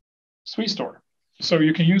supports Swestore. So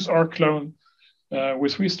you can use rclone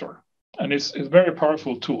with Swestore, and it's a very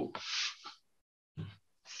powerful tool.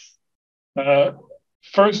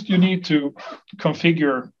 First, you need to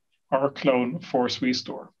configure rclone for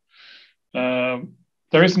Swestore.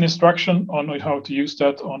 There is an instruction on how to use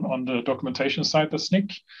that on the documentation site at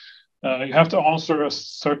SNIC. You have to answer a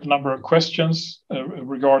certain number of questions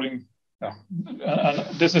regarding,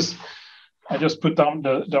 and this is, I just put down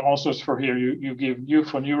the answers for here. You give new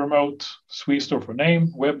for new remote, Swestore for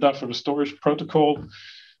name, WebDAV for the storage protocol.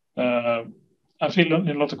 I feel in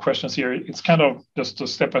a lot of questions here. It's kind of just a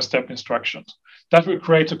step-by-step instructions. That will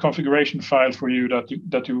create a configuration file for you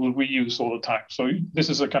that you will reuse all the time. So this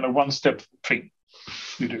is a kind of one-step thing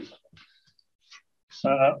you do.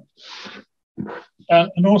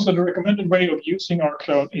 And also the recommended way of using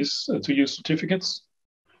rclone is to use certificates.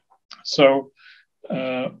 So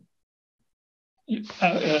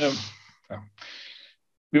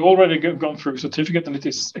we've already gone through certificate, and it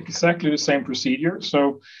is exactly the same procedure.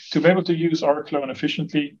 So to be able to use rclone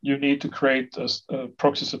efficiently, you need to create a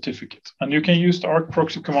proxy certificate, and you can use the arc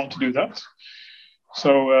proxy command to do that.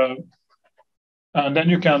 So and then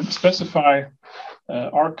you can specify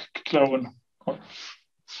rclone.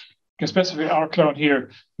 You can specify rclone here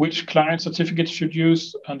which client certificate should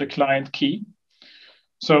use and the client key.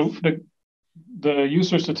 So the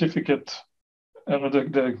user certificate,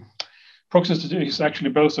 the proxy certificate is actually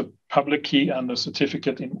both a public key and a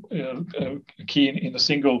certificate key in a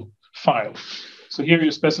single file. So here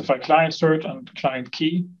you specify client cert and client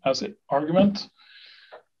key as an argument,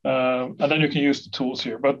 and then you can use the tools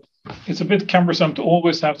here. But it's a bit cumbersome to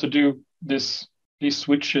always have to do these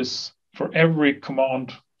switches for every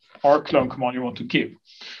command, rclone command you want to give.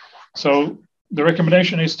 So the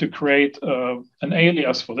recommendation is to create an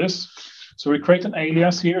alias for this. So we create an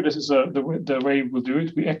alias here. This is the way we'll do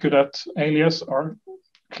it. We echo that alias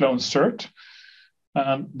rclone cert,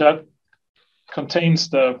 and that contains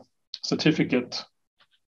the certificate,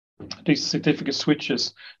 these certificate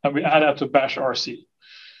switches, and we add that to bash rc.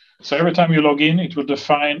 So every time you log in, it will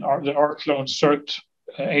define the rclone cert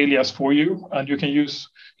alias for you, and you can use,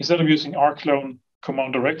 instead of using rclone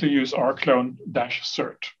command directly, use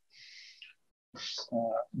rclone-cert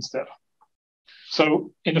instead.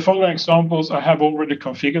 So in the following examples, I have already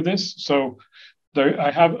configured this. So there,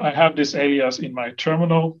 I have this alias in my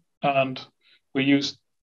terminal, and I use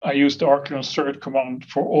the rclone-cert command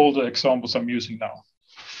for all the examples I'm using now.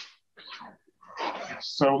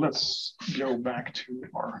 So let's go back to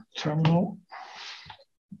our terminal.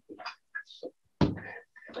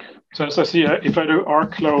 So as I see, if I do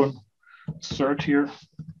rclone-cert here,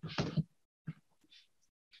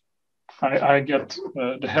 I get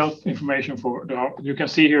the help information for you can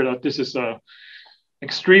see here that this is a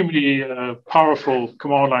extremely powerful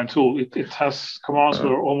command line tool. It has commands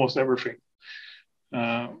for almost everything.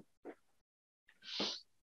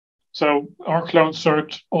 So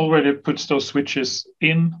rclone-cert already puts those switches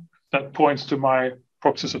in that points to my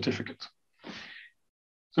proxy certificate.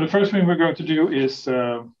 So the first thing we're going to do is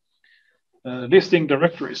listing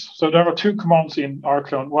directories. So there are two commands in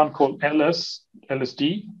rclone, one called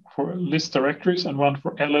lsd for list directories and one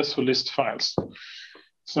for ls for list files.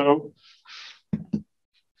 So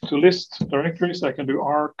to list directories, I can do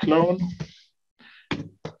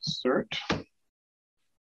rclone-cert.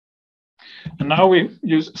 And now we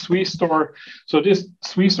use Swestore. So this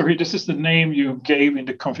Swestore here, this is the name you gave in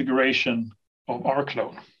the configuration of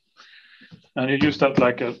rclone. And you use that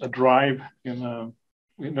like a drive in a,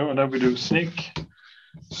 and then we do SNIC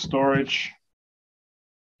storage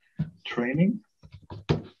training.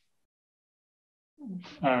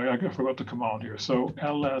 I forgot the command here. So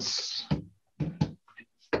ls,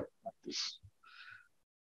 like this.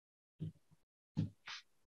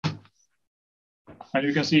 And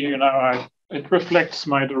you can see here now, it reflects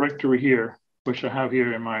my directory here, which I have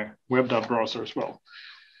here in my web.app browser as well.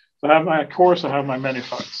 So I have my course, I have my many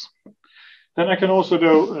files. Then I can also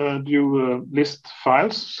do list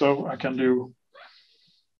files. So I can do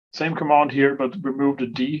same command here, but remove the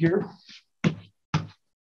D here.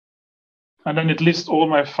 And then it lists all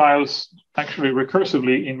my files actually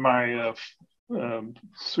recursively in my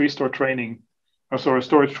Swestore training,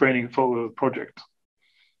 storage training project.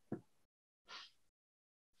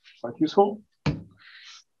 Quite useful.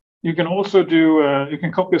 You can also do, you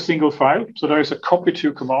can copy a single file. So there is a copy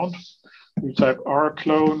to command. You type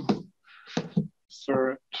rclone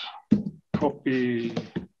cert copy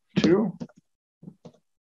to.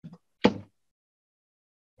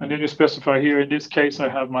 And then you specify here, in this case, I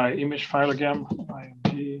have my image file again,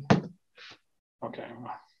 img. Okay,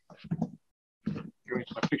 go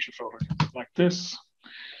into my picture folder like this.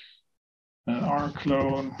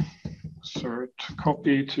 Rclone cert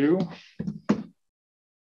copy to.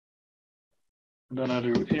 And then I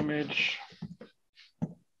do image.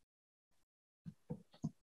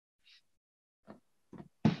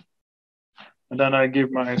 And then I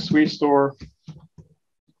give my Swestore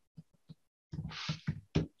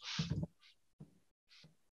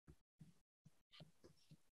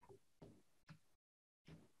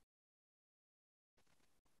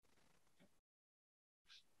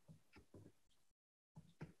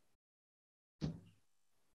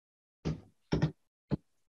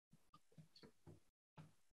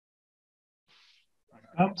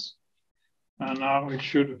that. And now it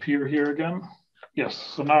should appear here again. Yes,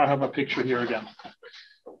 so now I have a picture here again.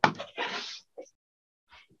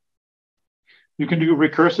 You can do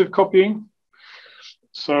recursive copying.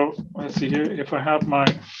 So let's see here, if I have my,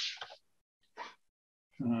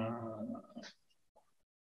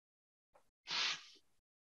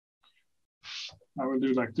 I will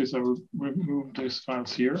do like this. I will remove these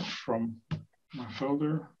files here from my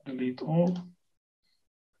folder, delete all.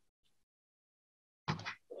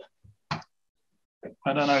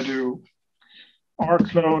 And then I do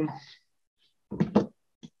rclone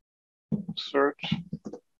search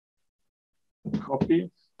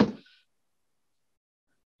copy.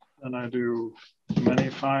 And I do many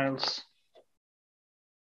files.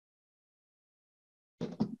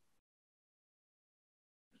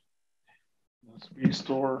 Let's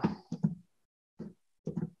restore.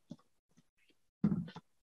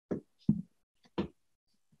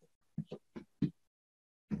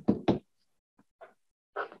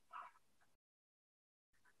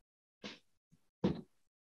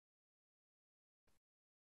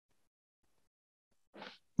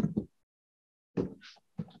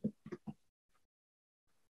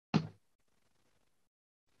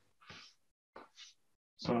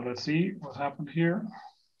 So let's see what happened here.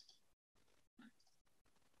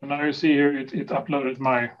 And now you see here, it uploaded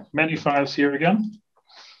my many files here again.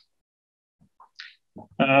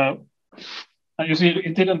 And you see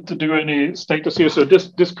it didn't do any status here. So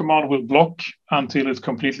this command will block until it's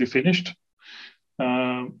completely finished.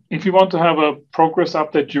 If you want to have a progress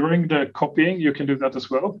update during the copying, you can do that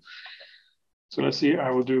as well. So let's see,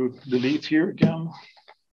 I will do delete here again.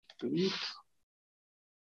 Delete.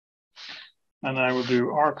 And I will do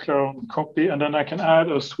rclone copy, and then I can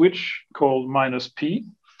add a switch called -p,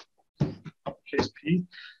 uppercase P,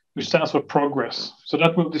 which stands for progress. So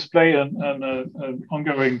that will display an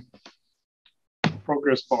ongoing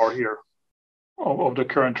progress bar here of the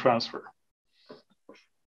current transfer.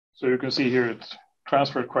 So you can see here it's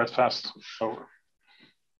transferred quite fast over.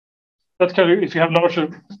 That kind of, if you have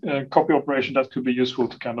larger copy operation, that could be useful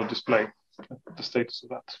to kind of display the status of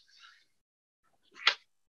that.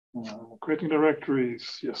 Creating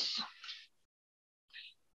directories, yes.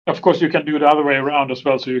 Of course, you can do the other way around as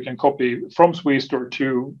well. So you can copy from Swestore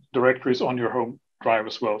to directories on your home drive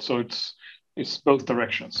as well. So it's both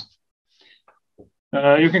directions.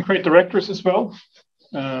 You can create directories as well,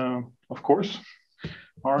 of course.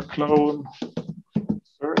 rclone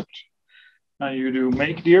search, and you do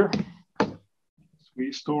make dir,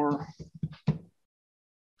 Swestore.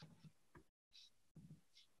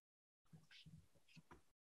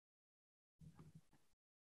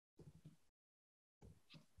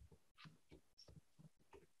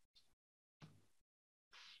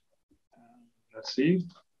 Let's see.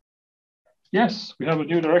 Yes, we have a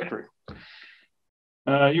new directory.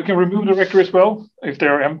 You can remove the directory as well if they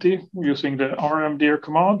are empty using the rmdir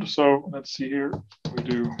command. So let's see here. We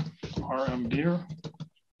do rmdir.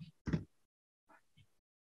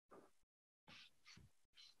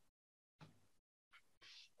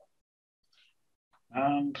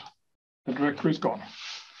 And the directory is gone.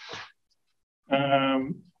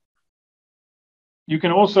 you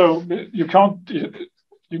can also, you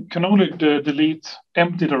can only delete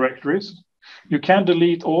empty directories. You can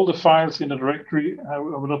delete all the files in the directory.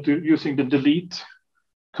 I'm not using the delete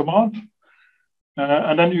command.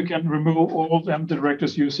 And then you can remove all the empty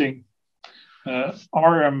directories using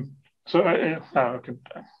rm. So I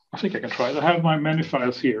think I can try it. I have my many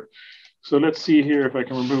files here. So let's see here if I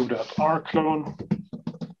can remove that. rclone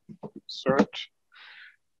search.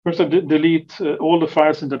 First, I delete all the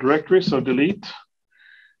files in the directory, so delete.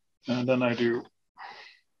 And then I do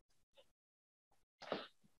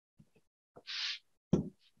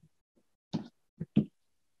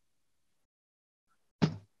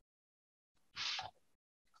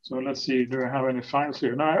so let's see, do I have any files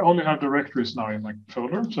here? Now I only have directories now in my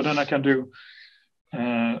folder. So then I can do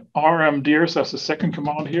rmdirs as a second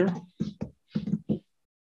command here.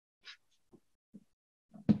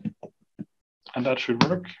 And that should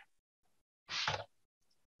work.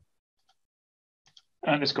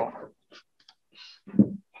 And it's gone.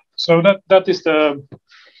 So that is the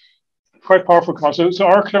quite powerful command. So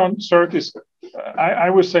rclone search is, I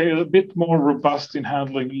would say, a bit more robust in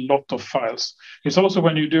handling a lot of files. It's also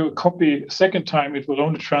when you do a copy a second time, it will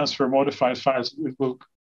only transfer modified files. It will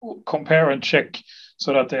compare and check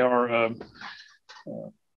so that they are,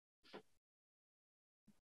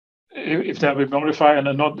 if they have been modified,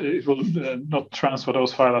 and not, it will not transfer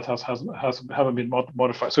those files that haven't been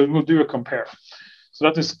modified. So it will do a compare. So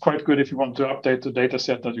that is quite good if you want to update the data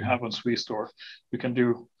set that you have on Swestore. You can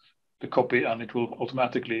do the copy and it will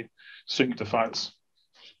automatically sync the files.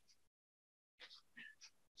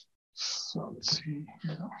 So let's see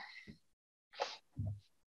here.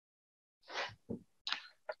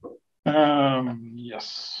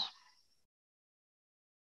 Yes.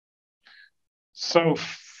 So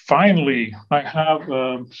finally, I have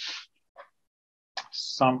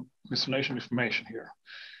some installation information here.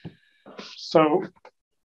 So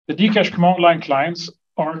the Dcache command line clients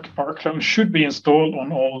rclone should be installed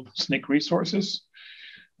on all SNIC resources.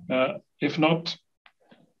 If not,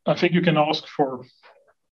 I think you can ask for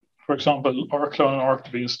example, rclone and arc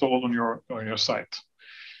to be installed on your site.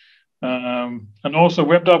 And also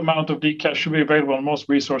WebDAV mount of Dcache should be available on most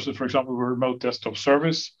resources, for example, with remote desktop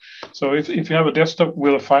service. So if you have a desktop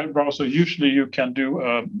with a file browser, usually you can do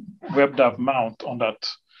a WebDAV mount on that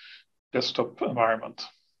desktop environment.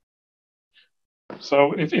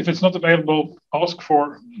 So if it's not available, ask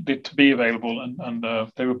for it to be available, and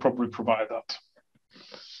they will probably provide that.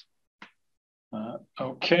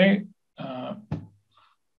 Okay.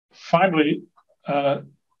 Finally, I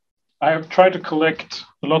have tried to collect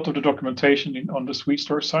a lot of the documentation on the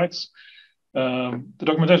Swestore sites. The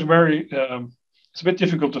documentation it's a bit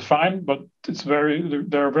difficult to find, but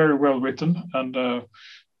they're very well written and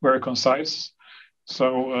very concise.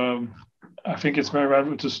 So I think it's very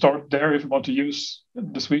valuable to start there if you want to use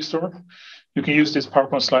the Swestore. You can use this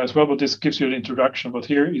PowerPoint slide as well, but this gives you an introduction. But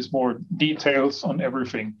here is more details on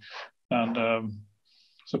everything. And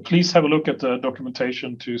so please have a look at the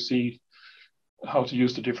documentation to see how to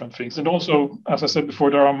use the different things. And also, as I said before,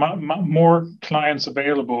 there are more clients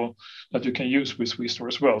available that you can use with Swestore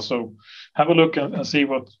as well. So have a look and see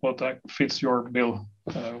what fits your bill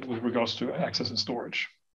with regards to access and storage.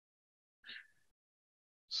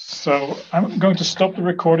 So I'm going to stop the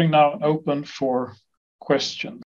recording now and open for questions.